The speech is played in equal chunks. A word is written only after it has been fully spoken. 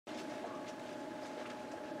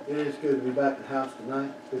It is good to be back in the house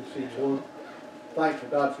tonight. Good to see each one. Thankful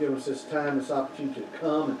God's given us this time, this opportunity to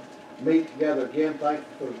come and meet together again.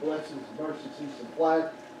 Thankful for the blessings and mercies He's supplied,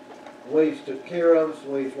 the way He's took care of us, the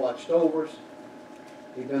way He's watched over us.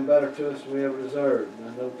 He's been better to us than we ever deserved. And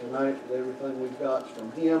I know tonight that everything we've got is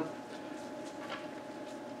from Him.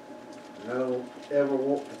 And I don't ever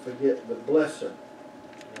want to forget the blesser.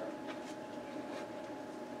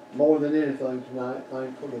 More than anything tonight,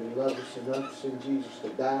 thankful that He loved us enough to send Jesus to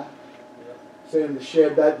die. Send Him to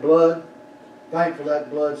shed that blood. Thankful that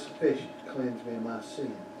blood's sufficient to cleanse me of my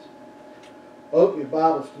sins. Open your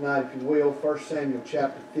Bibles tonight, if you will, 1 Samuel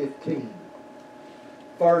chapter 15.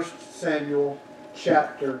 1 Samuel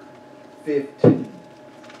chapter 15.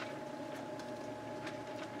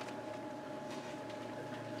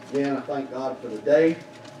 Again, I thank God for the day,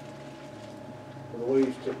 for the way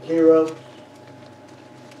He's took care of us.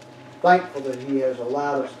 Thankful that He has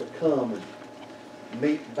allowed us to come and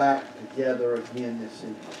meet back together again this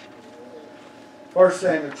evening. 1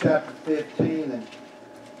 Samuel chapter 15, and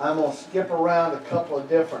I'm going to skip around a couple of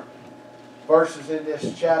different verses in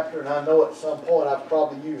this chapter, and I know at some point I've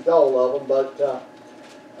probably used all of them, but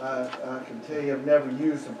I can tell you I've never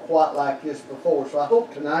used them quite like this before. So I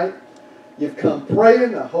hope tonight you've come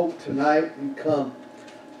praying. I hope tonight you come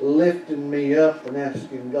lifting me up and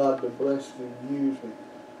asking God to bless me and use me.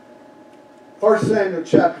 1 Samuel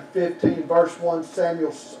chapter 15, verse 1,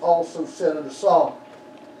 Samuel also said unto Saul,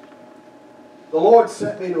 The Lord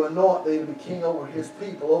sent me to anoint thee to be king over His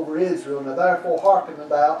people, over Israel. Now therefore hearken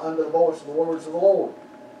thou unto the voice of the words of the Lord.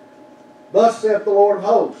 Thus saith the Lord of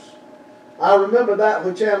hosts, I remember that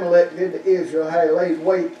which Amalek did to Israel, how he laid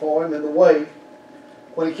wait for him in the way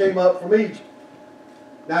when he came up from Egypt.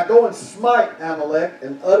 Now go and smite Amalek,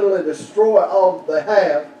 and utterly destroy all that they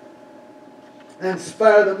have, and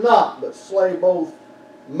spare them not, but slay both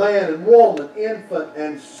man and woman, infant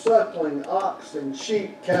and suckling, ox and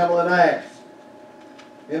sheep, camel and ass.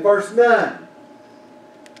 In verse 9,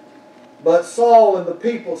 But Saul and the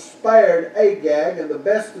people spared Agag, and the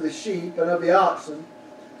best of the sheep, and of the oxen,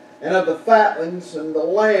 and of the fatlings, and the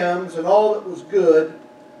lambs, and all that was good,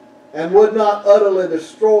 and would not utterly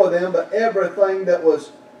destroy them, but everything that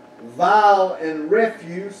was vile and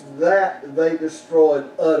refuse, that they destroyed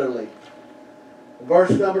utterly.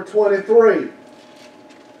 Verse number 23.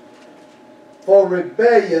 For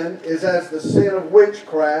rebellion is as the sin of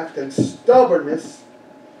witchcraft, and stubbornness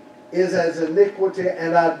is as iniquity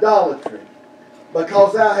and idolatry.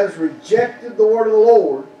 Because thou hast rejected the word of the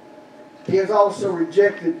Lord, He has also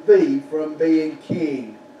rejected thee from being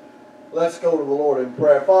king. Let's go to the Lord in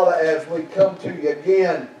prayer. Father, as we come to you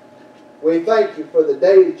again, we thank you for the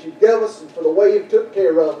day that you give us and for the way you took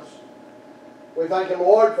care of us. We thank you,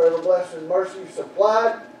 Lord, for every blessing and mercy you've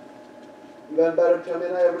supplied. You've done better to me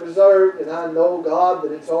than I ever deserved, and I know, God,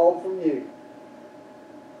 that it's all from you.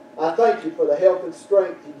 I thank you for the health and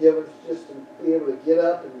strength you've given us just to be able to get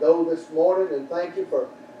up and go this morning, and thank you for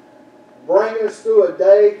bringing us through a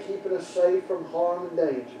day, keeping us safe from harm and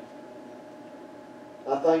danger.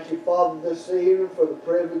 I thank you, Father, this evening for the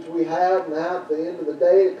privilege we have now at the end of the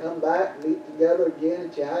day to come back and meet together again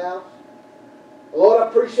at your house. Lord, I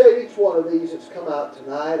appreciate each one of these that's come out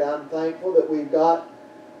tonight. I'm thankful that we've got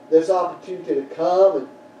this opportunity to come and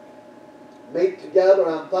meet together.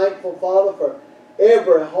 I'm thankful, Father, for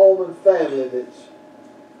every home and family that's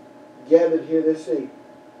gathered here this evening.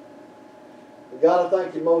 And God, I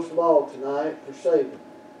thank you most of all tonight for saving.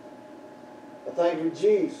 I thank you,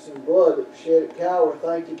 Jesus, and the blood that was shed at Calvary.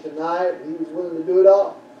 Thank you tonight. He was willing to do it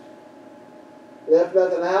all. Left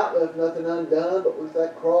nothing out, left nothing undone, but with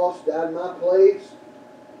that cross, died in my place,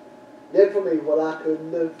 did for me what I couldn't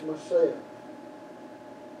do for myself.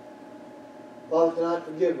 Father, tonight,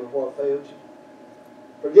 forgive me for what I failed you.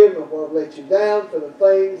 Forgive me for I've let you down, for the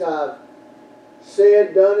things I've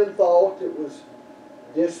said, done, and thought that was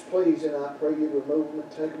displeasing. I pray you to remove them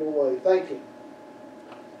and take them away. Thank you,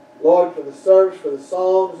 Lord, for the service, for the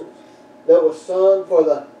songs that was sung, for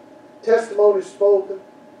the testimonies spoken.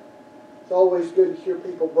 It's always good to hear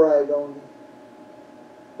people brag on you.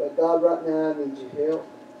 But God, right now I need your help.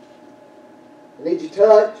 I need your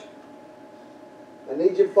touch. I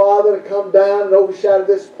need your Father to come down and overshadow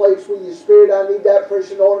this place with your Spirit. I need that fresh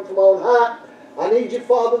anointing from on high. I need your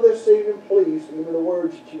Father this evening, please. Give me the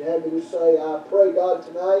words that you had me to say. I pray, God,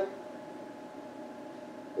 tonight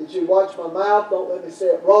that you watch my mouth. Don't let me say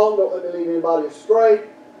it wrong. Don't let me lead anybody astray.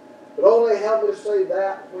 But only help me to say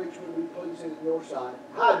that which would be pleasing in your sight.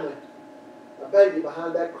 Hide me, I beg you,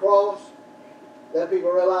 behind that cross. Let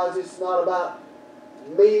people realize it's not about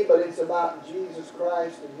me, but it's about Jesus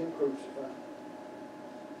Christ and Him crucified.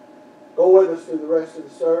 Go with us through the rest of the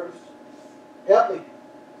service. Help me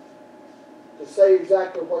to say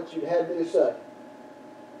exactly what you'd had me to say.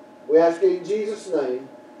 We ask it in Jesus' name.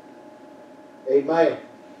 Amen.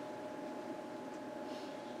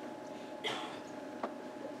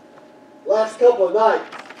 Last couple of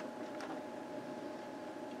nights,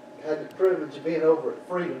 I had the privilege of being over at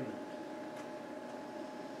Freedom.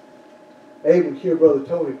 Able to hear Brother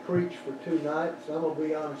Tony preach for 2 nights. I'm going to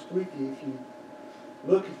be honest with you, if you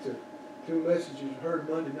look at the 2 messages you heard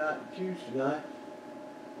Monday night and Tuesday night,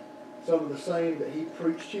 some of the same that he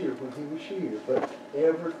preached here when he was here. But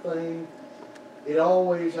everything, it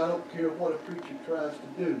always, I don't care what a preacher tries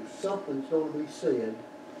to do, something's going to be said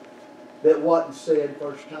that wasn't said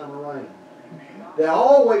first time around. There's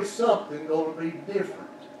always something going to be different.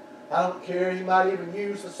 I don't care, he might even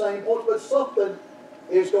use the same point, but something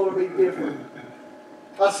is going to be different.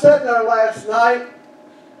 I sat there last night,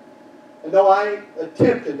 and though I ain't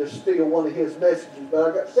attempted to steal one of his messages,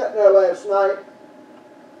 but I got sitting there last night,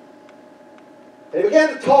 and he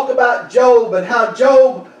began to talk about Job and how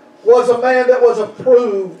Job was a man that was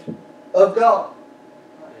approved of God.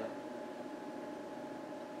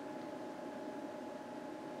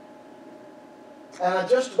 And I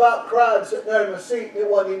just about cried sitting there in my seat, and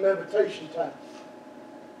it wasn't even invitation time.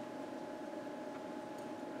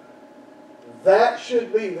 That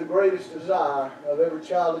should be the greatest desire of every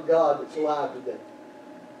child of God that's alive today.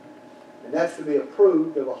 And that's to be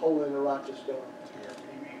approved of a holy and a righteous God.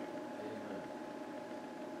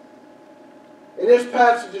 In this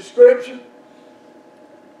passage of Scripture,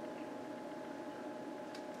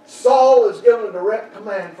 Saul is given a direct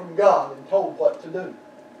command from God and told what to do.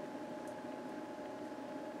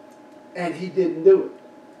 And he didn't do it.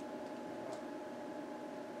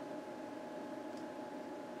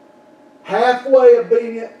 Halfway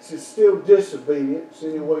obedience is still disobedience,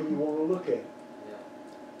 any way you want to look at it.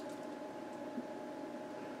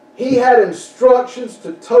 He had instructions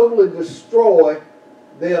to totally destroy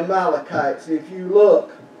the Amalekites. If you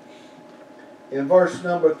look in verse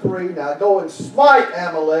number 3, now go and smite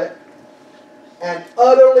Amalek and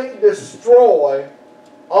utterly destroy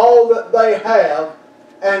all that they have,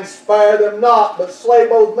 and spare them not, but slay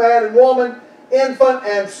both man and woman, infant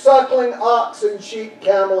and suckling, ox and sheep,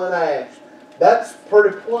 camel and ass. That's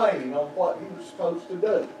pretty plain on what he was supposed to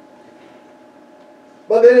do.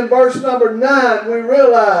 But then in verse number 9, we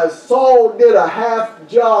realize Saul did a half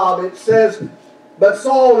job. It says, but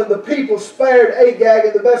Saul and the people spared Agag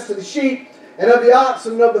and the best of the sheep, and of the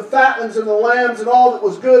oxen, and of the fatlings and the lambs, and all that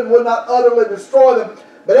was good, and would not utterly destroy them.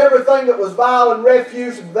 But everything that was vile and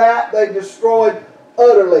refuse, that they destroyed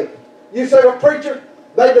utterly. You say, well, preacher,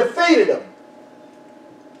 they defeated them.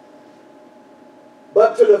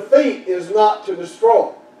 But to defeat is not to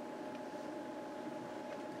destroy.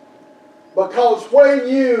 Because when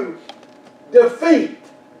you defeat,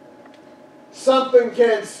 something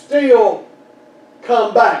can still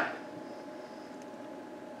come back.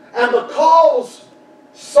 And because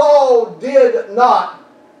Saul did not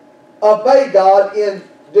obey God in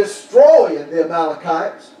destroying the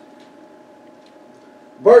Amalekites,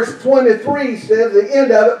 verse 23 says, the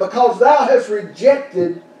end of it, because thou hast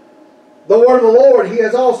rejected the word of the Lord, he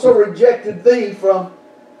has also rejected thee from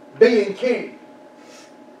being king.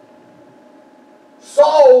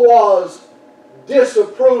 Saul was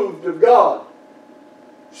disapproved of God.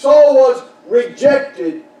 Saul was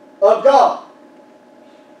rejected of God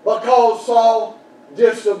because Saul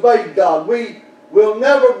disobeyed God. We will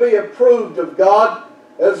never be approved of God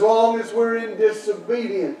as long as we're in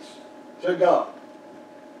disobedience to God.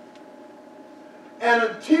 And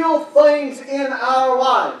until things in our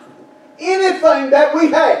life, anything that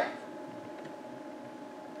we have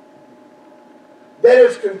that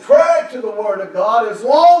is contrary to the Word of God, as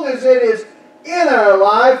long as it is in our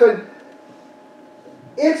life and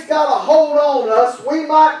it's got a hold on us, we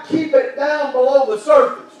might keep it down below the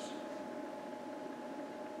surface.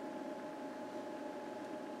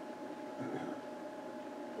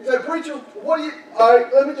 You say, preacher, what do you... All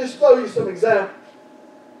right, let me just show you some examples.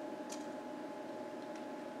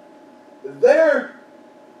 There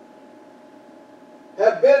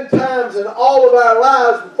have been times in all of our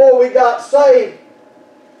lives before we got saved,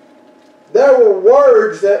 there were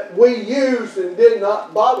words that we used and did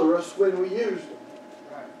not bother us when we used them.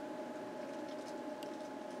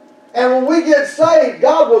 And when we get saved,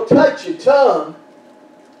 God will touch your tongue.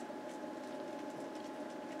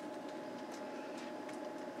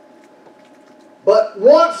 But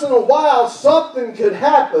once in a while, something could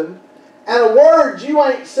happen, and a word you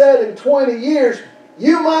ain't said in 20 years,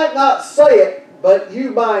 you might not say it, but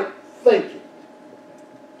you might think it.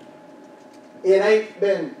 It ain't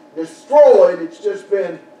been destroyed, it's just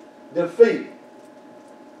been defeated.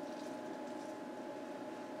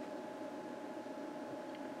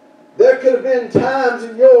 could have been times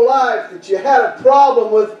in your life that you had a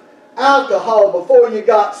problem with alcohol before you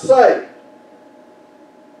got saved.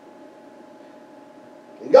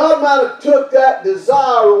 And God might have took that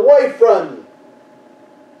desire away from you.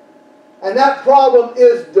 And that problem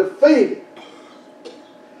is defeated.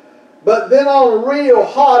 But then on a real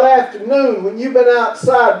hot afternoon, when you've been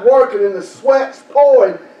outside working and the sweat's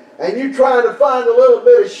pouring, and you're trying to find a little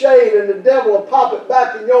bit of shade, and the devil will pop it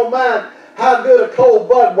back in your mind how good a cold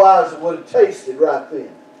Budweiser would have tasted right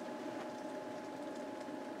then.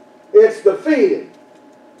 It's defeated,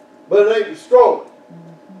 but it ain't destroyed.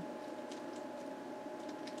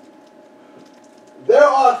 There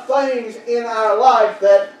are things in our life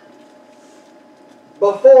that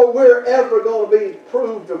before we're ever going to be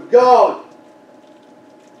proved of God,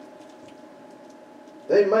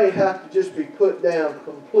 they may have to just be put down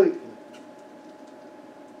completely.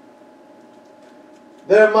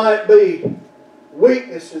 There might be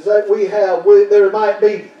weaknesses that we have. There might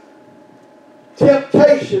be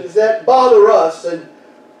temptations that bother us. And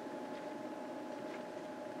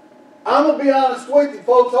I'm going to be honest with you,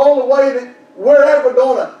 folks. The only way that we're ever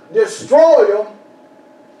going to destroy them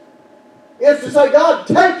is to say, God,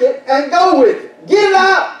 take it and go with it. Get it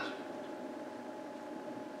out.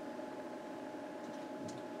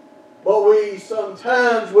 But we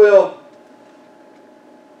sometimes will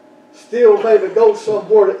still maybe go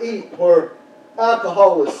somewhere to eat where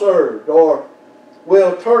alcohol is served, or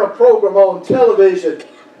we'll turn a program on television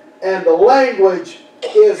and the language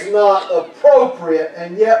is not appropriate,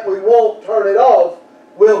 and yet we won't turn it off.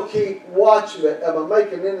 We'll keep watching it. Am I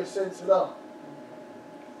making any sense at all?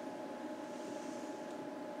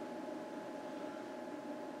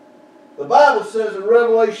 The Bible says in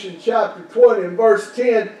Revelation chapter 20 and verse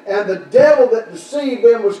 10, and the devil that deceived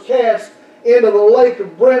them was cast into the lake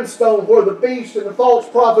of brimstone where the beast and the false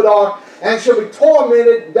prophet are, and shall be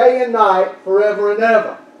tormented day and night forever and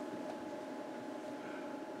ever.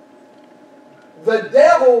 The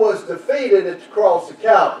devil was defeated at the cross of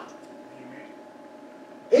Calvary.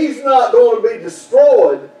 He's not going to be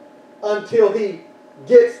destroyed until he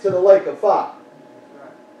gets to the lake of fire.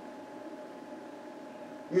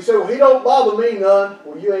 You say, well, he don't bother me none.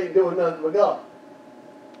 Well, you ain't doing nothing for God.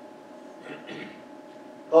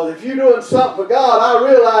 Because if you're doing something for God, I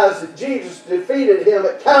realize that Jesus defeated him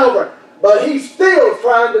at Calvary, but he's still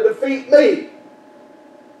trying to defeat me.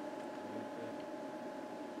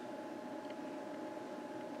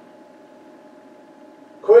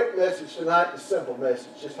 Quick message tonight, a simple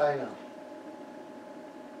message. Just hang on.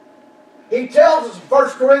 He tells us in 1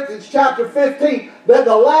 Corinthians chapter 15 that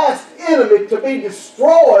the last enemy to be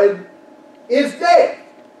destroyed is death.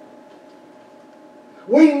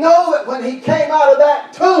 We know that when he came out of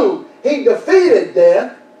that tomb, he defeated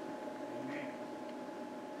death.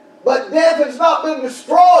 But death has not been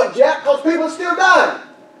destroyed yet because people are still dying.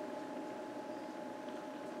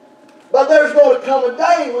 But there's going to come a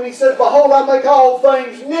day when he says, behold, I make all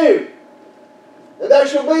things new. And there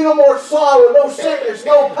shall be no more sorrow, no sickness,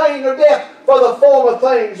 no pain or death, for the former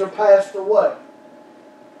things are passed away.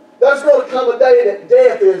 There's going to come a day that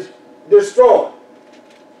death is destroyed.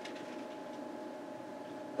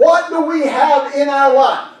 What do we have in our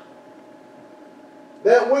life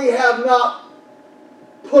that we have not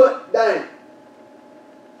put down?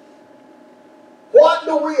 What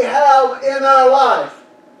do we have in our life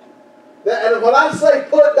that, and when I say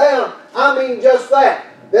put down, I mean just that.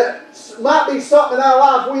 That might be something in our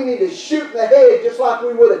life we need to shoot in the head just like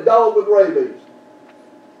we would a dog with rabies.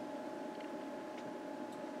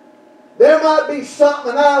 There might be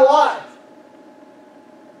something in our life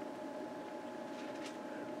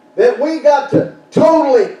that we got to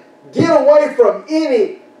totally get away from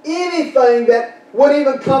anything that would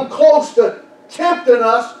even come close to tempting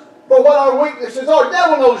us for what our weaknesses are. The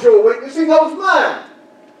devil knows your weakness. He knows mine.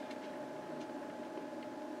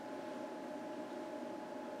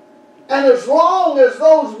 And as long as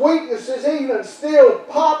those weaknesses even still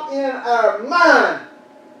pop in our mind,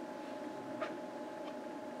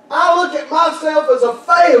 I look at myself as a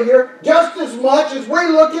failure just as much as we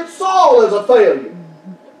look at Saul as a failure.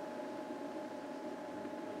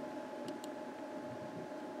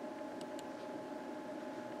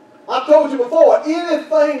 I've told you before,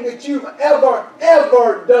 anything that you've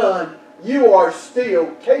ever done, you are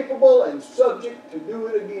still capable and subject to do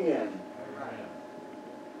it again.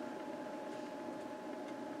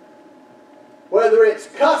 Whether it's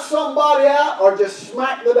cuss somebody out or just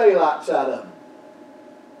smack the daylights out of them.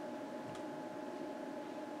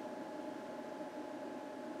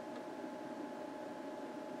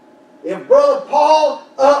 If Brother Paul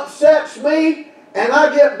upsets me and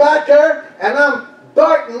I get back there and I'm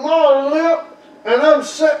biting my lip and I'm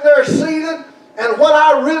sitting there seated, and what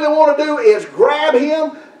I really want to do is grab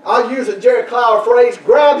him. I'll use a Jerry Clower phrase,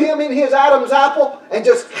 grab him in his Adam's apple and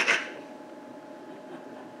just,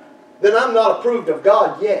 then I'm not approved of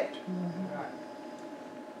God yet.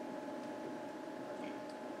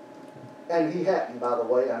 And he hadn't, by the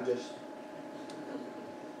way.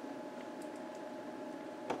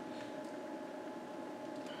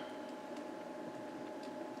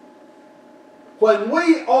 When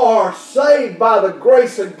we are saved by the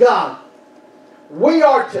grace of God, we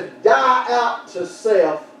are to die out to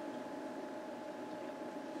self.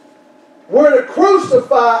 We're to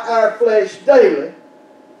crucify our flesh daily.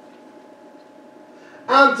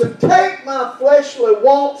 I'm to take my fleshly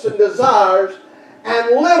wants and desires and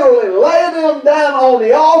literally lay them down on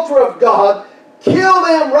the altar of God, kill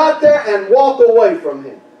them right there, and walk away from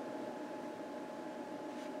Him.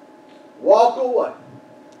 Walk away.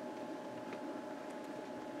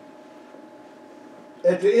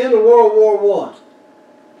 At the end of World War I,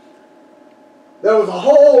 there was a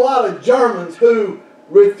whole lot of Germans who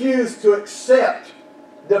refused to accept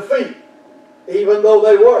defeat, even though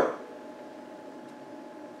they were.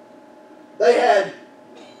 They had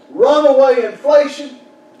runaway inflation.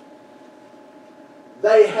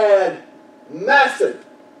 They had massive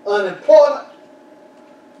unemployment.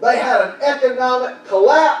 They had an economic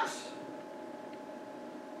collapse.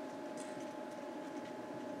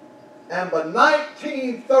 And by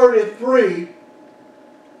 1933,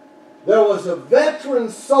 there was a veteran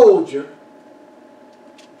soldier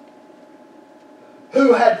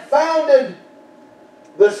who had founded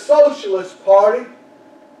the Socialist Party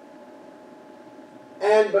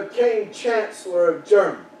and became Chancellor of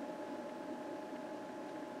Germany.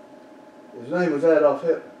 His name was Adolf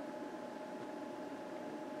Hitler.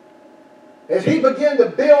 As he began to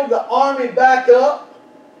build the army back up,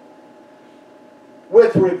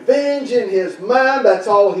 with revenge in his mind, that's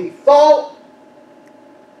all he thought.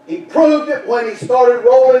 He proved it when he started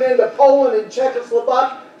rolling into Poland and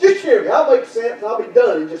Czechoslovakia. Just hear me, I'll make sense and I'll be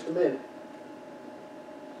done in just a minute.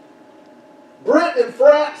 Britain and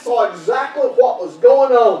France saw exactly what was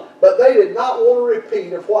going on, but they did not want a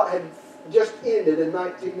repeat of what had just ended in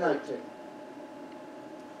 1919.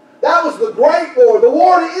 That was the Great War, the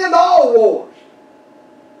war to end all wars.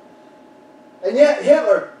 And yet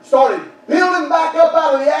Hitler started building back up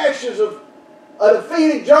out of the ashes of a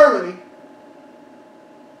defeated Germany.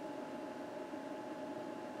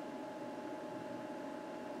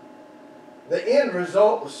 The end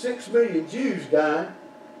result was 6 million Jews dying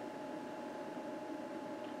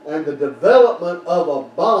and the development of a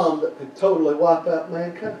bomb that could totally wipe out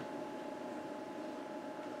mankind.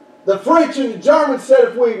 The French and the Germans said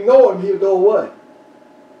if we ignore him, he'll go away.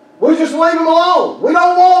 We just leave him alone. We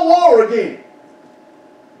don't want war again.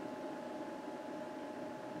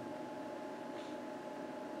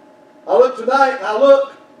 I look tonight and I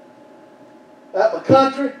look at my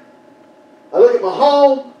country. I look at my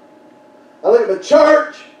home. I look at my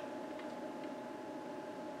church.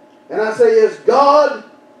 And I say, does God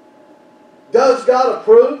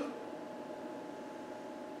approve?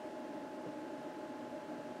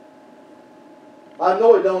 I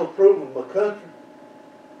know He don't approve of my country.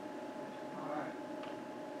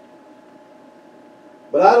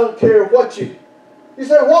 But I don't care what you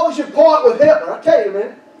say, what was your point with Hitler? I'll tell you in a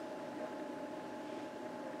minute.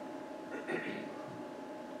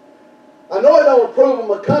 I know I don't approve of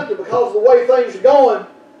my country because of the way things are going.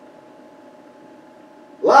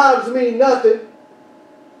 Lives mean nothing.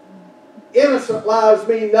 Innocent lives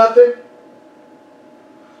mean nothing.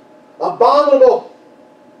 Abominable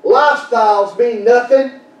lifestyles mean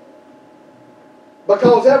nothing.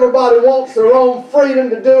 Because everybody wants their own freedom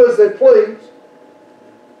to do as they please.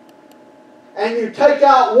 And you take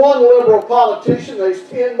out one liberal politician, there's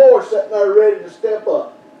 10 more sitting there ready to step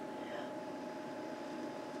up.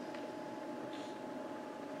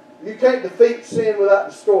 You can't defeat sin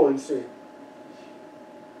without destroying sin.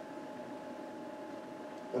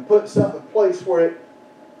 And put something in place where it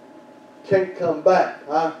can't come back.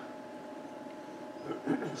 I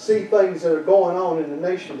see things that are going on in the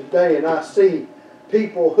nation today, and I see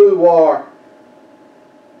people who are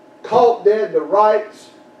caught dead to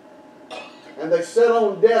rights, and they sit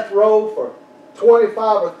on death row for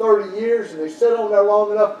 25 or 30 years, and they sit on there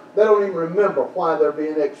long enough, they don't even remember why they're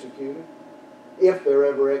being executed. If they're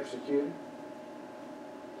ever executed.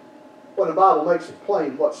 When the Bible makes it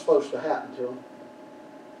plain what's supposed to happen to them.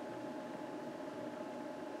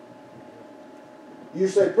 You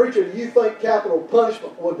say, preacher, do you think capital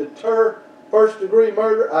punishment will deter first-degree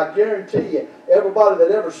murder? I guarantee you, everybody that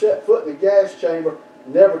ever set foot in a gas chamber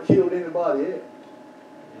never killed anybody else.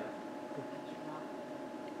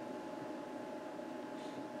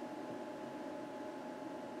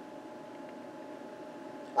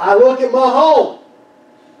 I look at my home.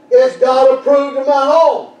 Is God approved of my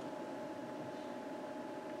home?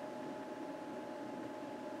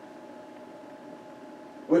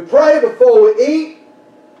 We pray before we eat.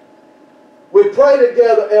 We pray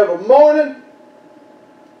together every morning.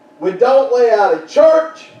 We don't lay out of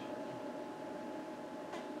church.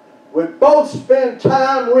 We both spend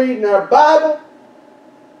time reading our Bible.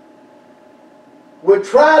 We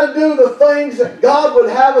try to do the things that God would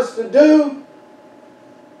have us to do.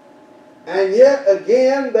 And yet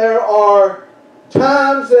again, there are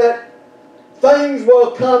times that things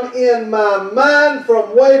will come in my mind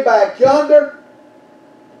from way back yonder.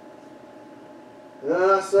 And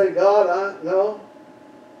I say, God, no.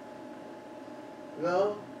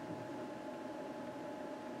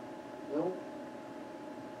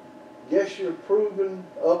 Guess you're approving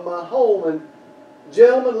of my home. And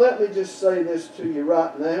gentlemen, let me just say this to you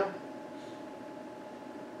right now.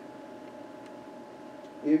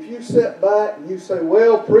 If you sit back and you say,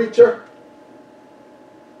 well, preacher,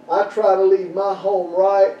 I try to leave my home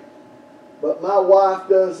right, but my wife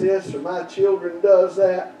does this or my children does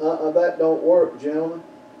that. That don't work, gentlemen.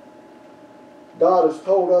 God has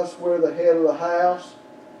told us we're the head of the house.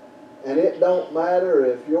 And it don't matter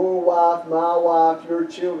if your wife, my wife, your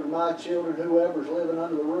children, my children, whoever's living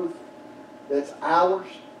under the roof, that's ours.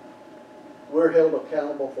 We're held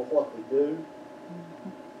accountable for what we do.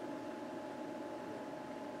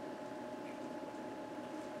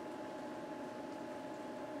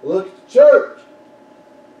 Look at the church.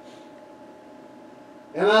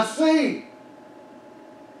 And I see,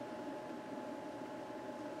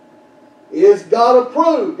 is God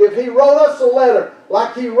approved? If He wrote us a letter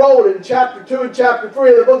like He wrote in chapter 2 and chapter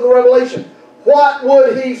 3 of the book of Revelation, what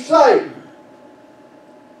would He say?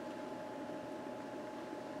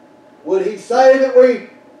 Would He say that we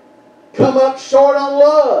come up short on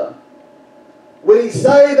love? Would He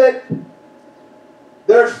say that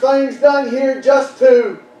there's things done here just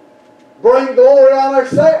to bring glory on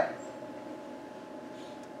ourselves?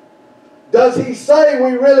 Does He say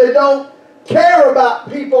we really don't care about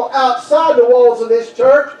people outside the walls of this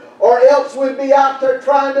church, or else we'd be out there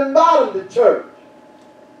trying to invite them to church?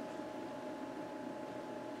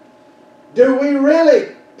 Do we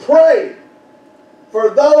really pray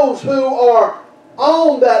for those who are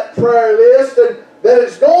on that prayer list and that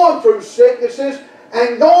is going through sicknesses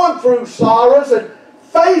and going through sorrows and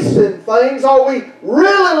facing things? Are we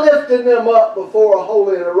really lifting them up before a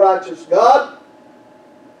holy and a righteous God?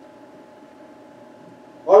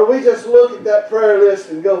 Or do we just look at that prayer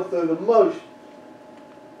list and go through the motion?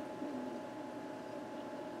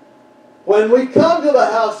 When we come to the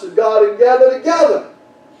house of God and gather together,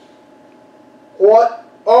 what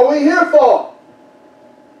are we here for?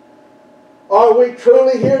 Are we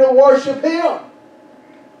truly here to worship Him?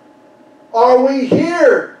 Are we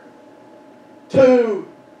here to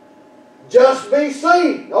just be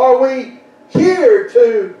seen? Are we here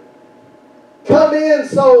to come in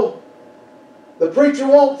so the preacher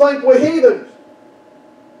won't think we're heathens?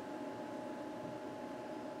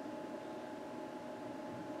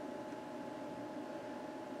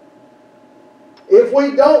 If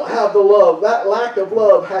we don't have the love, that lack of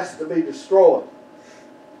love has to be destroyed.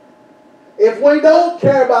 If we don't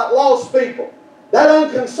care about lost people, that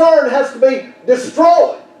unconcern has to be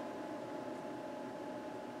destroyed.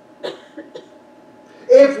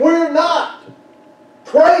 If we're not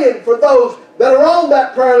praying for those that are on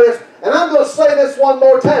that prayer list, and I'm going to say this one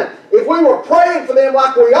more time, if we were praying for them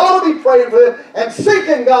like we ought to be praying for them and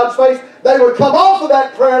seeking God's face, they would come off of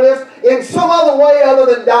that prayer list in some other way other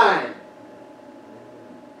than dying.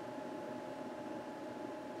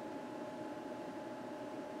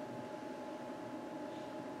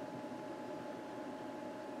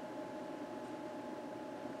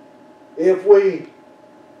 If we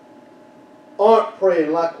aren't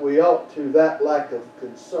praying like we ought to, that lack of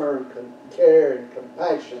concern, care, and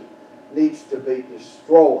compassion needs to be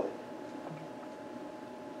destroyed.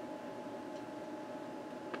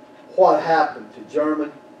 What happened to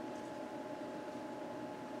Germany?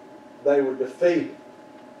 They were defeated.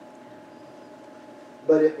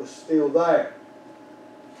 But it was still there.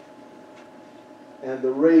 And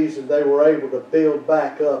the reason they were able to build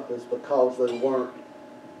back up is because they weren't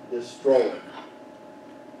destroyed.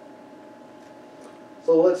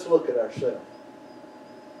 So let's look at ourselves.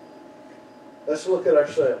 Let's look at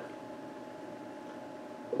ourselves.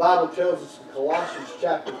 The Bible tells us in Colossians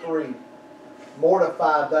chapter 3,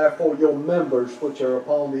 mortify therefore your members which are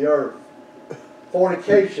upon the earth.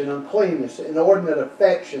 Fornication, uncleanness, inordinate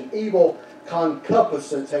affection, evil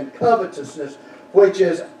concupiscence, and covetousness, which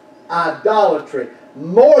is idolatry.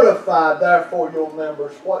 Mortify therefore your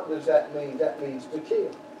members. What does that mean? That means to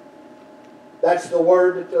kill. That's the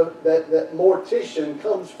word that mortician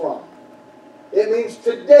comes from. It means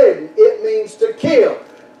to deaden. It means to kill.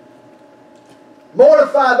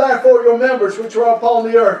 Mortify therefore your members which are upon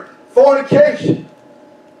the earth. Fornication.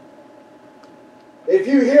 If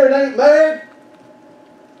you here and ain't married,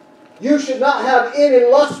 you should not have any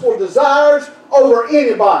lustful desires over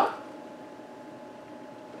anybody.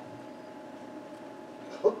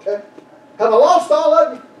 Okay. Have I lost all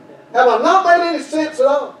of you? Have I not made any sense at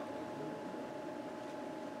all?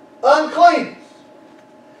 Uncleanness.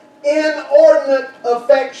 Inordinate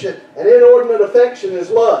affection. And inordinate affection is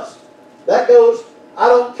lust. That goes, I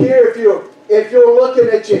don't care if you're looking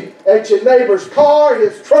at your neighbor's car,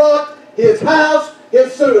 his truck, his house,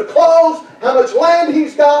 his suit of clothes, how much land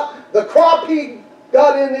he's got, the crop he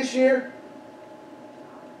got in this year.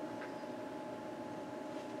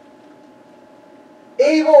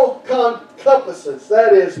 Evil concupiscence,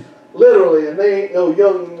 that is literally, and they ain't no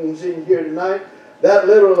young ones in here tonight, that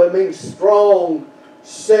literally means strong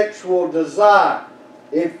sexual desire.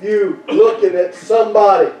 If you looking at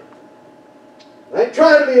somebody, I ain't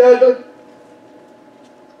trying to be ugly.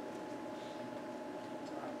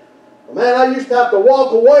 Man, I used to have to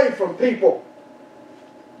walk away from people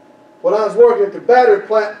when I was working at the battery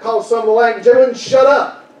plant because some of the language, they wouldn't shut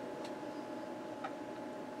up.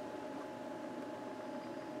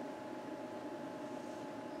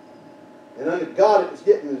 And under God, it was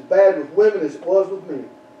getting as bad with women as it was with me.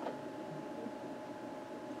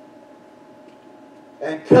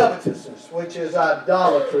 And covetousness, which is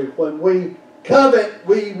idolatry. When we covet,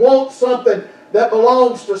 we want something that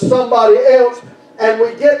belongs to somebody else, and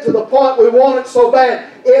we get to the point we want it so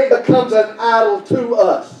bad, it becomes an idol to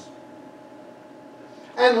us.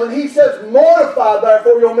 And when he says, mortify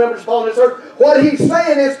therefore your members upon this earth, what he's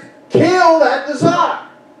saying is, kill that desire.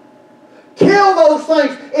 Kill those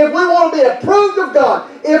things. If we want to be approved of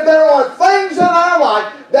God, if there are things in our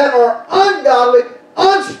life that are ungodly,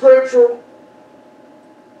 unscriptural,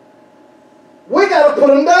 we got to put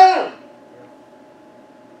them down.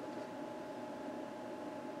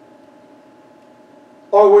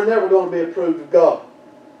 Or we're never going to be approved of God.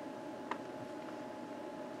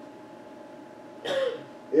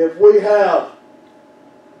 If we have,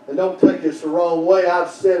 and don't take this the wrong way, I've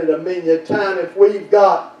said it a million times, if we've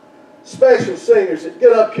got special singers that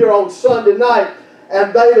get up here on Sunday night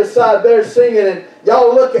and they decide they're singing and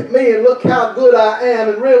y'all look at me and look how good I am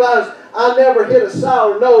and realize I never hit a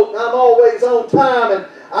sour note and I'm always on time and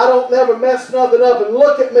I don't never mess nothing up, and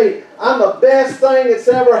look at me, I'm the best thing that's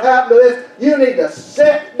ever happened to this. You need to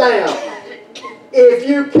sit down. If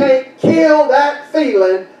you can't kill that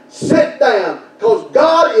feeling, sit down, because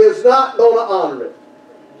God is not going to honor it.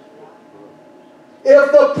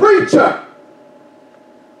 If the preacher,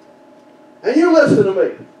 and you listen to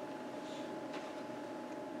me,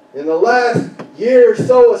 in the last year or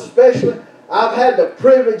so especially, I've had the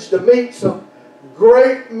privilege to meet some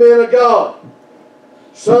great men of God.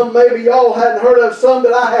 Some maybe y'all hadn't heard of, some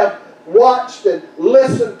that I have watched and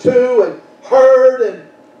listened to and heard. And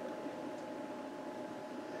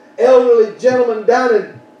elderly gentleman down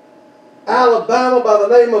in Alabama by the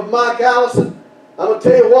name of Mike Allison. I'm going to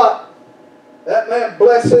tell you what, that man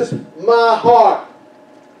blesses my heart.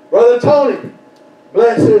 Brother Tony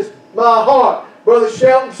blesses my heart. Brother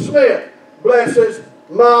Shelton Smith blesses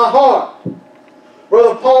my heart.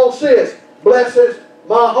 Brother Paul Sis blesses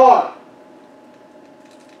my heart.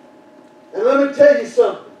 And let me tell you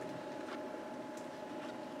something.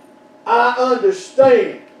 I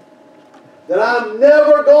understand that I'm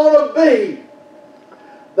never going to be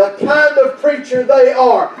the kind of preacher they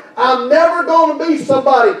are. I'm never going to be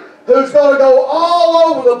somebody who's going to go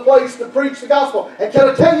all over the place to preach the gospel. And can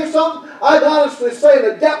I tell you something? I can honestly say in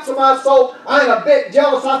the depths of my soul, I ain't a bit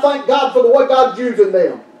jealous. I thank God for the way God's using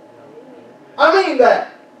them. I mean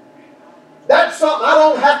that. That's something I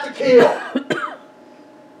don't have to kill.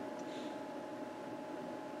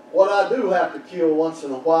 What I do have to kill once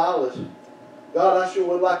in a while is, God, I sure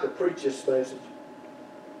would like to preach this message.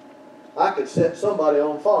 I could set somebody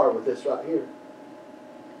on fire with this right here.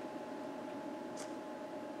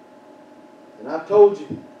 And I've told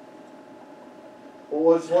you,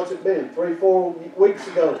 what's it been, 3-4 weeks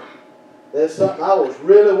ago, there's something I was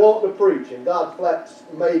really wanting to preach, and God flat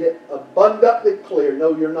made it abundantly clear,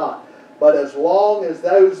 no, you're not. But as long as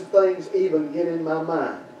those things even get in my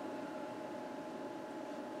mind,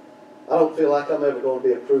 I don't feel like I'm ever going to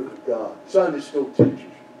be approved of God. Sunday school teachers,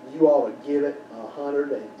 you ought to give it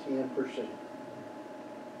 110%.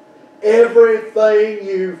 Everything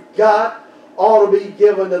you've got ought to be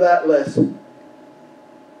given to that lesson.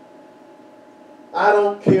 I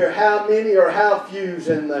don't care how many or how few's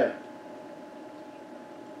in there.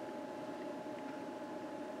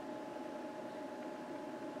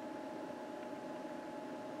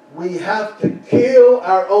 We have to kill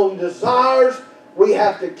our own desires. We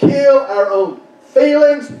have to kill our own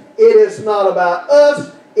feelings. It is not about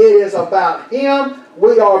us. It is about Him.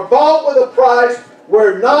 We are bought with a price.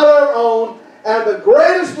 We're not our own. And the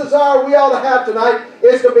greatest desire we ought to have tonight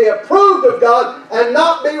is to be approved of God and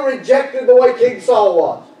not be rejected the way King Saul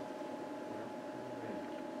was.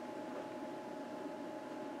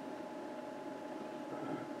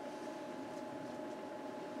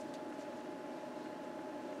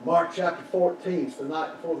 Mark chapter 14, it's the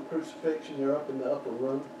night before the crucifixion. They're up in the upper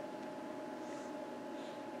room.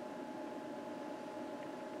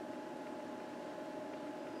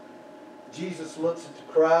 Jesus looks at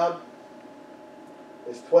the crowd.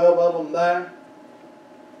 There's 12 of them there.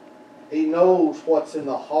 He knows what's in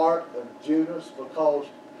the heart of Judas, because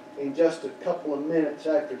in just a couple of minutes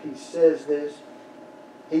after he says this,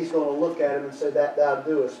 he's going to look at him and say, "That thou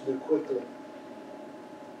doest, do quickly."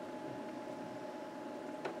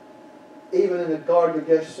 Even in the Garden of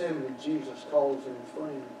Gethsemane, Jesus calls him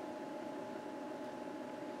friend.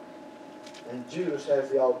 And Judas has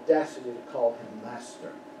the audacity to call him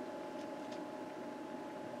master.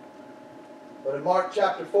 But in Mark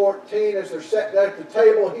chapter 14, as they're sitting there at the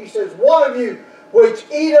table, he says, "One of you which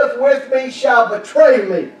eateth with me shall betray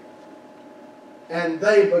me." And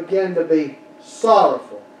they begin to be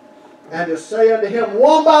sorrowful, and to say unto him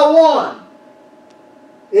one by one,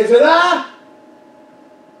 "Is it I?"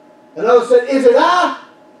 Another said, "Is it I?"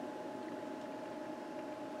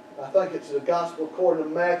 I think it's the gospel according to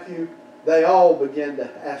Matthew. They all begin to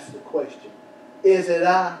ask the question, "Is it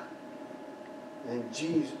I?" And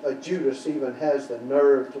Judas even has the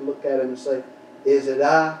nerve to look at him and say, "Is it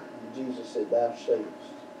I?" And Jesus said, "Thou sayest."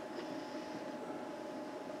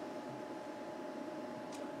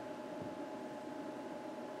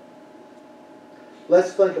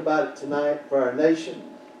 Let's think about it tonight for our nation,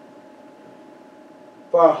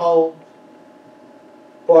 for our home,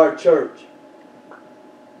 for our church.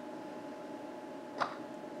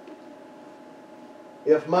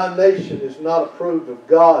 If my nation is not approved of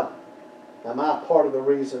God, am I part of the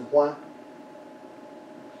reason why?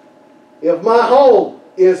 If my home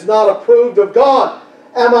is not approved of God,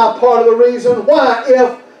 am I part of the reason why?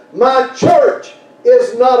 If my church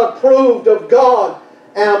is not approved of God,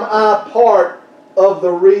 am I part of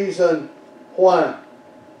the reason why?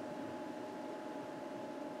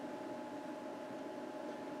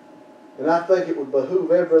 And I think it would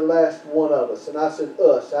behoove every last one of us, and I said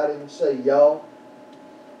us, I didn't say y'all,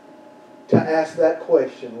 to ask that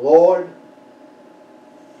question, "Lord,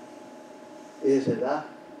 is it I?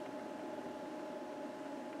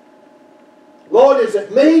 Lord, is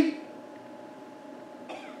it me?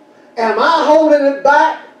 Am I holding it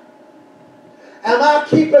back? Am I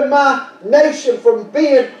keeping my nation from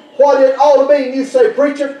being what it ought to be?" And you say,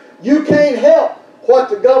 "Preacher, you can't help what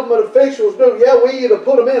the government officials do." Yeah, we either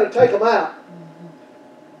put them in or take them out.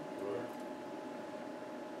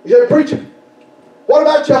 You say, "Preacher, what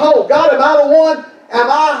about your home? God, am I the one? Am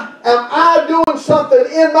I doing something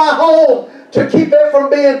in my home to keep it from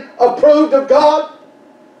being approved of God?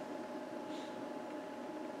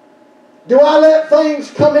 Do I let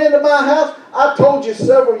things come into my house?" I told you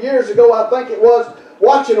several years ago, I think it was,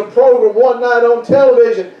 watching a program one night on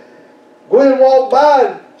television. Gwen walked by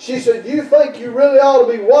and she said, "You think you really ought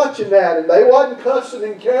to be watching that?" And they wasn't cussing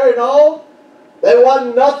and carrying on. They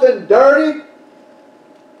wasn't nothing dirty.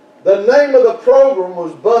 The name of the program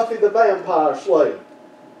was Buffy the Vampire Slayer.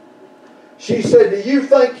 She said, "Do you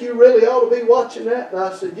think you really ought to be watching that?" And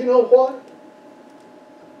I said, "You know what?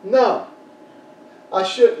 No, I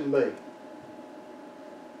shouldn't be."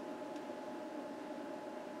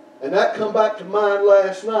 And that come back to mind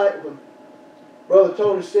last night when Brother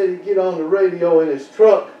Tony said he'd get on the radio in his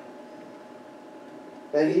truck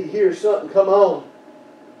and he'd hear something come on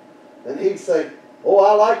and he'd say, "Oh,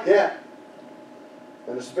 I like that."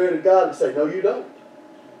 And the Spirit of God would say, "No, you don't."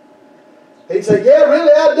 He'd say, "Yeah,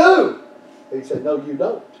 really, I do." He'd say, "No, you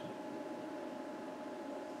don't."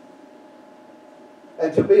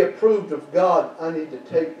 And to be approved of God, I need to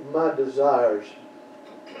take my desires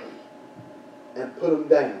and put them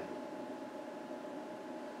down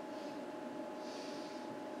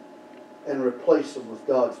and replace them with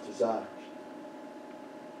God's desires.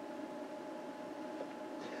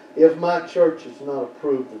 If my church is not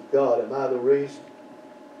approved of God, am I the reason?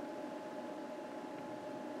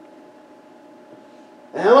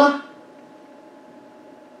 Am I?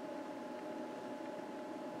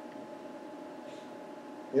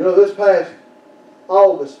 You know, this past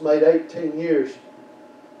August made 18 years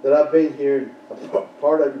that I've been here.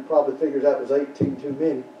 Part of you probably figures that was 18 too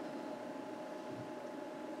many.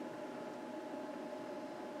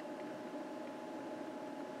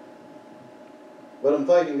 But I'm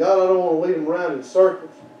thinking, God, I don't want to lead them around in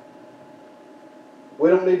circles. We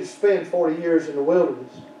don't need to spend 40 years in the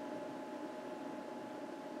wilderness.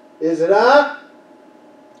 Is it I?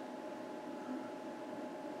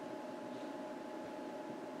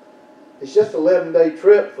 It's just an 11-day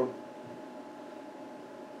trip from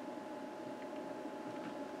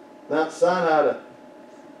Mount Sinai to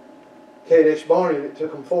Kadesh Barnea, and it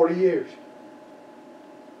took them 40 years.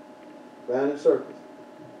 Round in circles.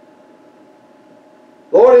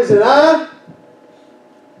 Lord, is it I?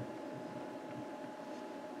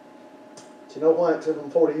 Do you know why it took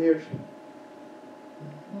them 40 years?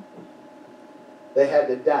 They had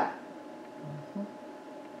to die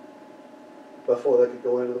before they could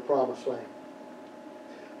go into the promised land.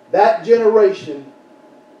 That generation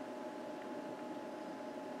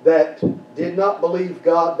that did not believe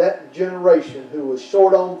God, that generation who was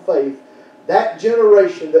short on faith, that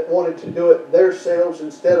generation that wanted to do it themselves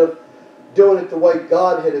instead of doing it the way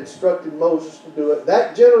God had instructed Moses to do it,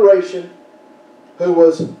 that generation who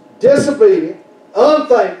was disobedient,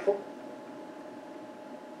 unthankful,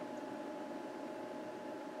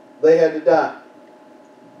 they had to die.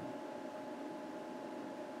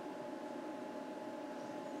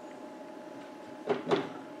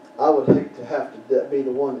 I would hate to have to be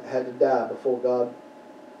the one that had to die before God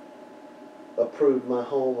approved my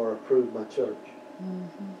home or approved my church.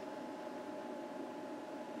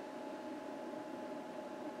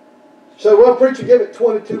 So, well, preacher, give it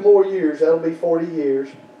 22 more years. That'll be 40 years.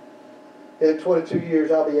 In 22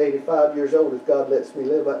 years, I'll be 85 years old if God lets me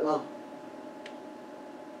live that long.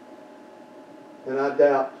 And I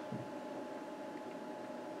doubt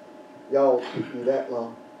y'all will keep me that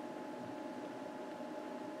long.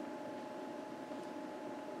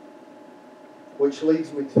 Which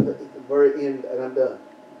leads me to the very end, and I'm done.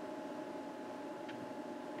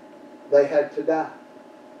 They had to die.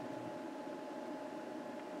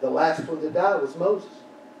 The last one to die was Moses.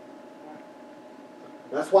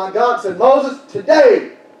 That's why God said, Moses,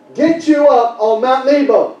 today, get you up on Mount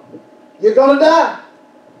Nebo. You're going to die.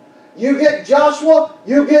 You get Joshua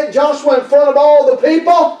in front of all the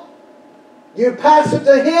people. You pass it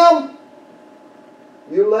to him.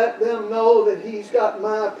 You let them know that he's got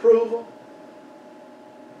my approval.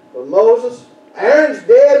 But Moses, Aaron's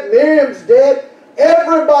dead, Miriam's dead.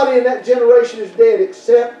 Everybody in that generation is dead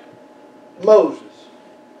except Moses.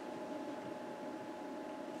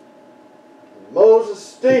 Moses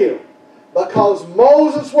still, because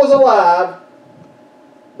Moses was alive,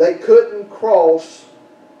 they couldn't cross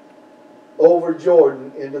over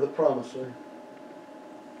Jordan into the promised land.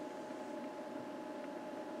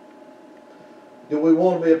 Do we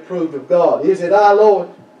want to be approved of God? Is it I, Lord?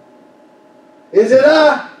 Is it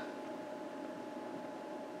I?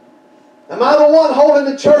 Am I the one holding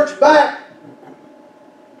the church back?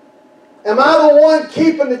 Am I the one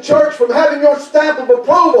keeping the church from having your stamp of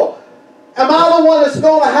approval? Am I the one that's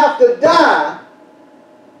going to have to die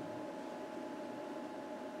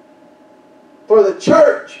for the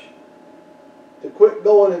church to quit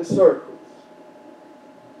going in circles?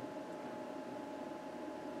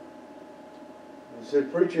 You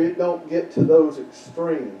said, preacher, it don't get to those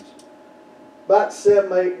extremes. About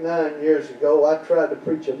 7, 8, 9 years ago, I tried to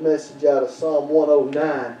preach a message out of Psalm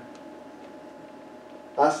 109.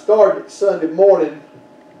 I started Sunday morning,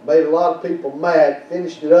 made a lot of people mad,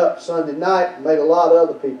 finished it up Sunday night, made a lot of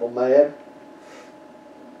other people mad.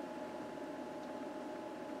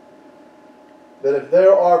 That if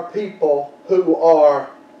there are people who are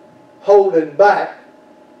holding back,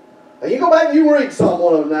 and you go back and you read Psalm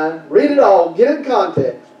 109, read it all, get it in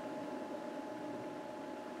context.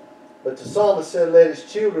 But the psalmist said, let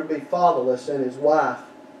his children be fatherless and his wife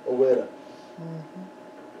a widow.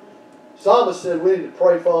 Psalmist said we need to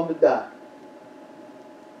pray for them to die.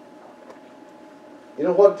 You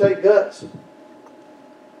know what take guts?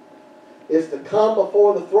 Is to come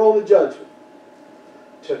before the throne of judgment.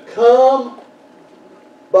 To come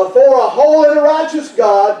before a holy and righteous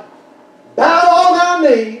God, bow on our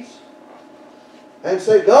knees, and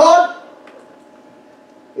say, God,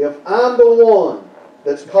 if I'm the one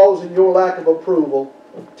that's causing your lack of approval,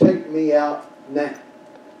 take me out now.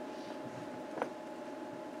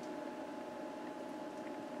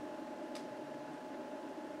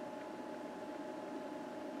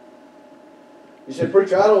 You say,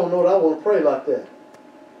 preacher, I don't know that I want to pray like that.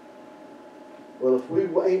 Well, if we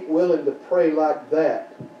ain't willing to pray like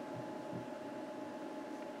that,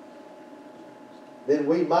 then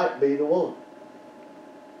we might be the one.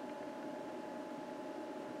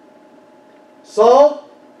 So,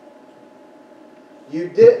 you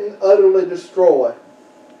didn't utterly destroy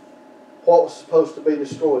what was supposed to be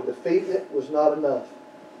destroyed. Defeating it was not enough.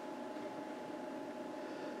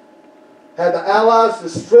 Had the Allies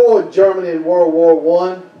destroyed Germany in World War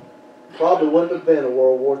I, probably wouldn't have been a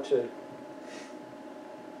World War II.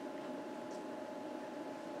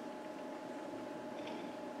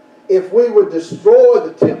 If we would destroy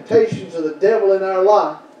the temptations of the devil in our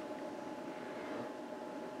life,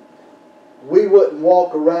 we wouldn't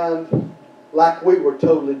walk around like we were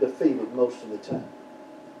totally defeated most of the time.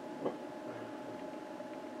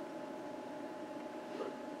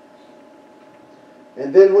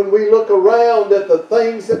 And then when we look around at the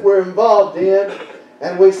things that we're involved in,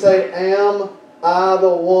 and we say, am I the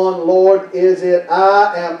one, Lord? Is it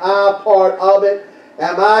I? Am I part of it?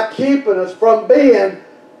 Am I keeping us from being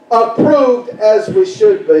approved as we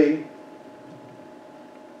should be?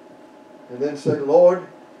 And then say, Lord,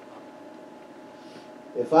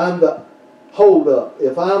 if I'm the hold-up,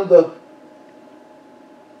 if I'm the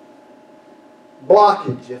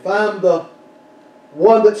blockage, if I'm the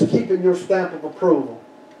one that's keeping your stamp of approval.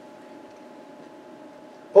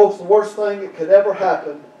 Folks, the worst thing that could ever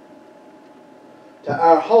happen to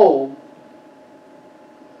our home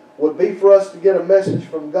would be for us to get a message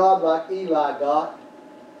from God like Eli got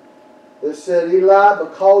that said, Eli,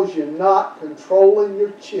 because you're not controlling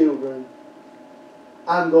your children,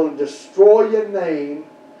 I'm going to destroy your name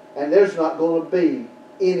and there's not going to be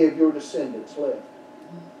any of your descendants left.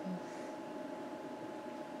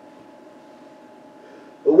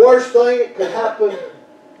 The worst thing that could happen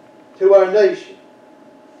to our nation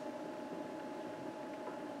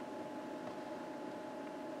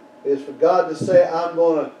is for God to say, I'm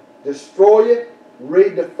going to destroy you.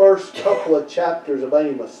 Read the first couple of chapters of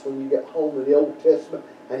Amos when you get home in the Old Testament,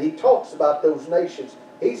 and he talks about those nations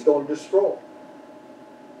he's going to destroy.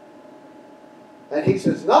 And he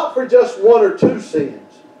says, not for just one or two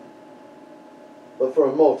sins, but for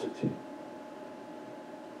a multitude.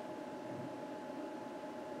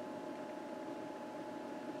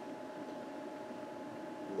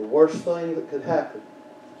 The worst thing that could happen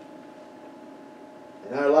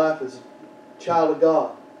in our life as a child of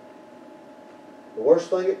God, the worst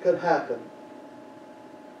thing that could happen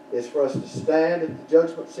is for us to stand at the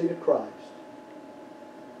judgment seat of Christ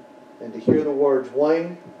and to hear the words,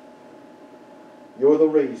 Wayne, you're the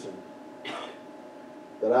reason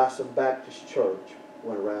that Isom Baptist Church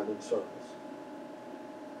went around in circles.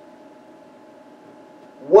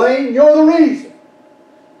 Wayne, you're the reason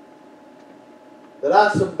that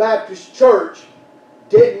Isom Baptist Church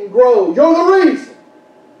didn't grow. You're the reason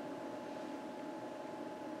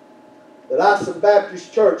that Isom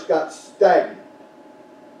Baptist Church got stagnant.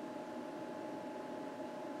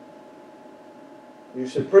 You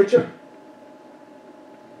said, preacher,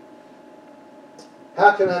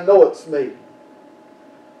 how can I know it's me?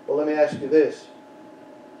 Well, let me ask you this.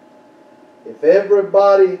 If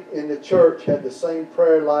everybody in the church had the same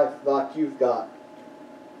prayer life like you've got,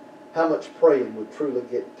 how much praying would truly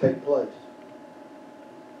take place?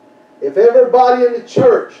 If everybody in the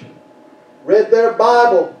church read their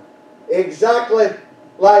Bible exactly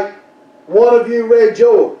like one of you read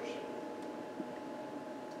yours,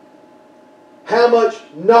 how much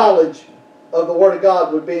knowledge of the Word of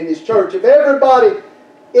God would be in this church? If everybody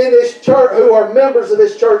in this church who are members of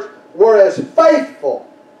this church were as faithful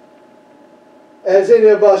as any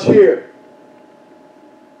of us here,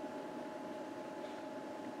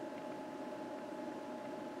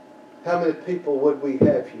 how many people would we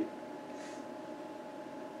have here?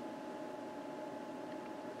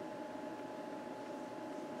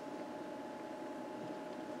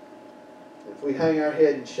 If we hang our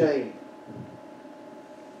head in shame,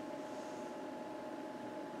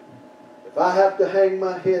 if I have to hang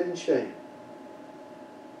my head in shame,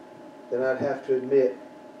 then I'd have to admit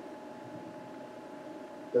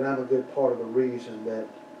that I'm a good part of the reason that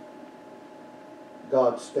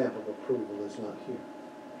God's stamp of approval is not here.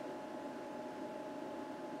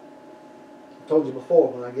 I told you before,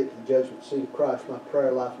 when I get to the judgment seat of Christ, my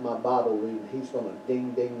prayer life and my Bible reading, He's going to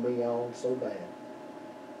ding me on so bad.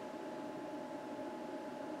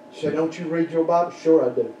 You say, don't you read your Bible? Sure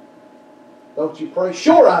I do. Don't you pray?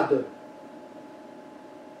 Sure I do.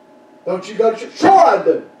 Don't you go to church? Sure I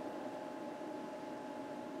do.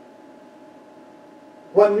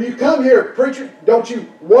 When you come here, preacher, don't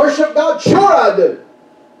you worship God? Sure I do.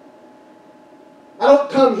 I don't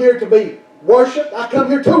come here to be worshipped. I come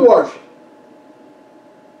here to worship.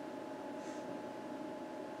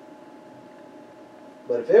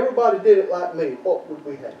 But if everybody did it like me, what would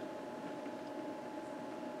we have?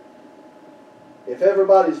 If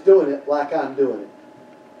everybody's doing it like I'm doing it.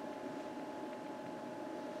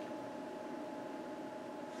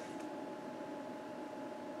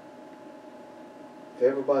 If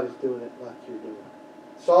everybody's doing it like you're doing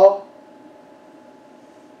it. Saul,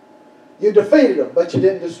 You defeated them, but you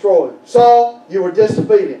didn't destroy them. Saul, you were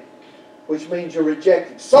disobedient, which means you're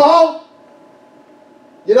rejected. Saul,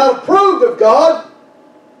 you're not approved of God.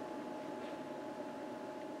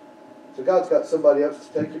 So God's got somebody else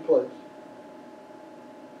to take your place.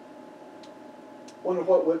 Wonder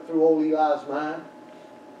what went through old Eli's mind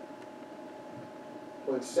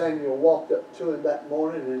when Samuel walked up to him that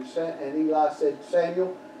morning and Eli said,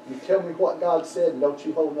 Samuel, you tell me what God said and don't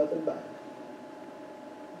you hold nothing back.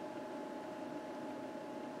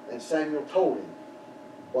 And Samuel told him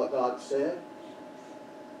what God said.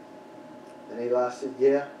 And Eli said,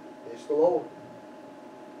 yeah, it's the Lord.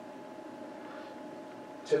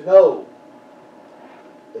 To know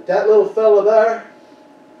that that little fella there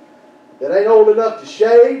that ain't old enough to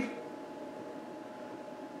shave,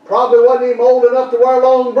 probably wasn't even old enough to wear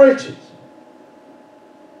long breeches.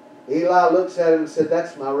 Eli looks at him and said,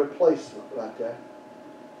 that's my replacement right there.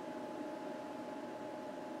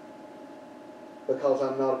 Because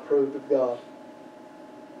I'm not approved of God.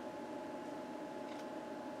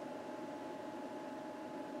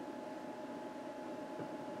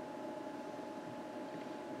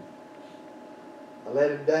 I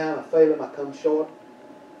let him down, I failed him, I come short.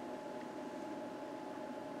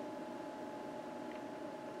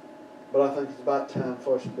 But I think it's about time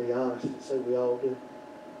for us to be honest and say we all do.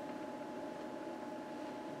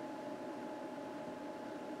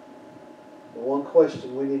 The one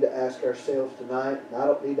question we need to ask ourselves tonight, and I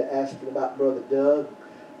don't need to ask it about Brother Doug.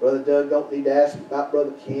 Brother Doug don't need to ask it about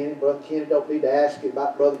Brother Kenny. Brother Kenny don't need to ask it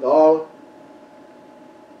about Brother Garland.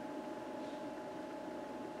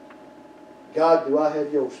 God, do I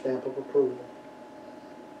have your stamp of approval?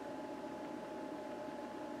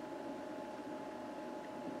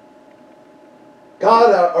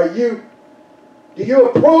 God, do you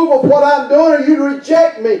approve of what I'm doing, or you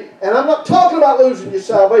reject me? And I'm not talking about losing your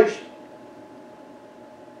salvation.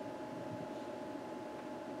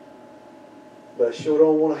 But I sure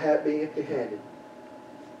don't want to be empty-handed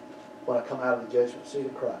when I come out of the judgment seat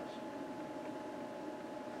of Christ.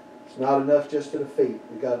 It's not enough just to defeat.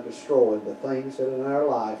 We've got to destroy the things that are in our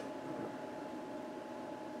life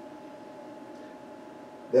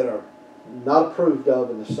that are not approved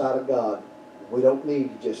of in the sight of God. We don't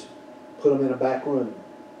need to just put them in a back room.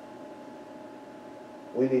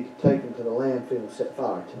 We need to take them to the landfill and set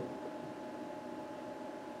fire to them.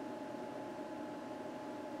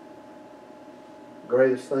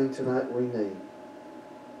 Greatest thing tonight we need.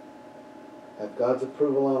 Have God's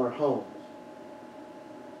approval on our homes.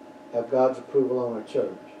 Have God's approval on our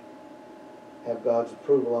church. Have God's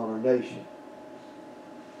approval on our nation.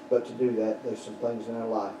 But to do that, there's some things in our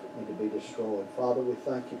life that need to be destroyed. Father, we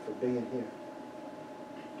thank you for being here.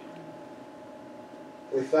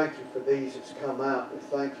 We thank you for these that's come out. We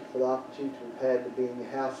thank you for the opportunity we've had to be in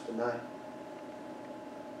your house tonight.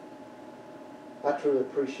 I truly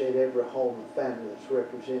appreciate every home and family that's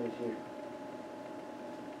represented here.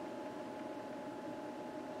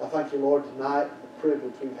 I thank you, Lord, tonight, the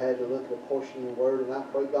privilege we've had to look at a portion of your word. And I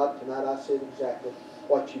pray, God, tonight I said exactly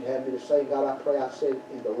what you'd have me to say. God, I pray I said it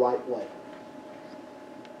in the right way.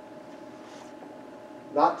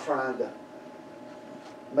 Not trying to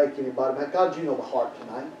make anybody mad. God, you know the heart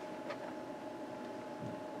tonight.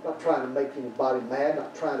 Not trying to make anybody mad.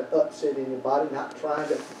 Not trying to upset anybody. Not trying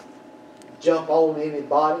to jump on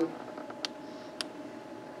anybody.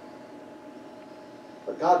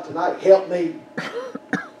 But God, tonight, help me.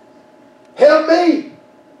 Help me.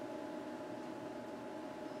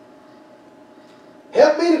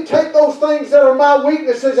 Help me to take those things that are my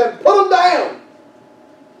weaknesses and put them down.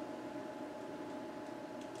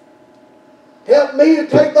 Help me to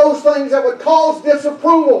take those things that would cause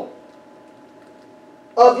disapproval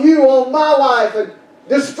of you on my life and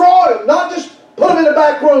destroy them. Not just put them in the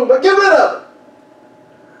back room, but get rid of them.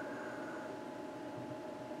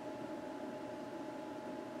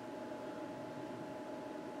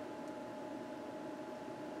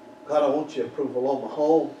 God, I want your approval on my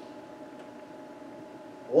home.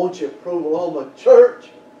 I want your approval on my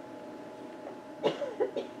church.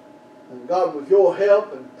 And God, with your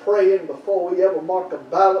help and praying before we ever mark a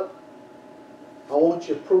ballot, I want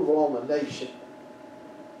your approval on my nation.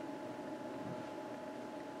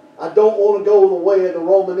 I don't want to go the way of the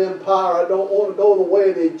Roman Empire. I don't want to go the way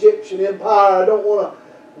of the Egyptian Empire. I don't want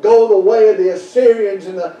to go the way of the Assyrians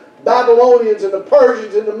and the Babylonians and the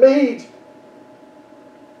Persians and the Medes.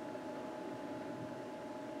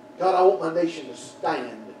 God, I want my nation to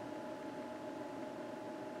stand.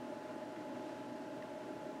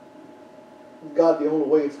 God, the only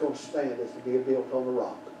way it's going to stand is to be built on the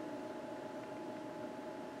rock.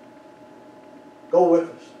 Go with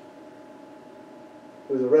us.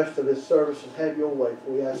 through the rest of this service and have your way.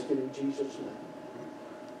 For we ask it in Jesus' name.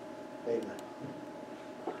 Amen.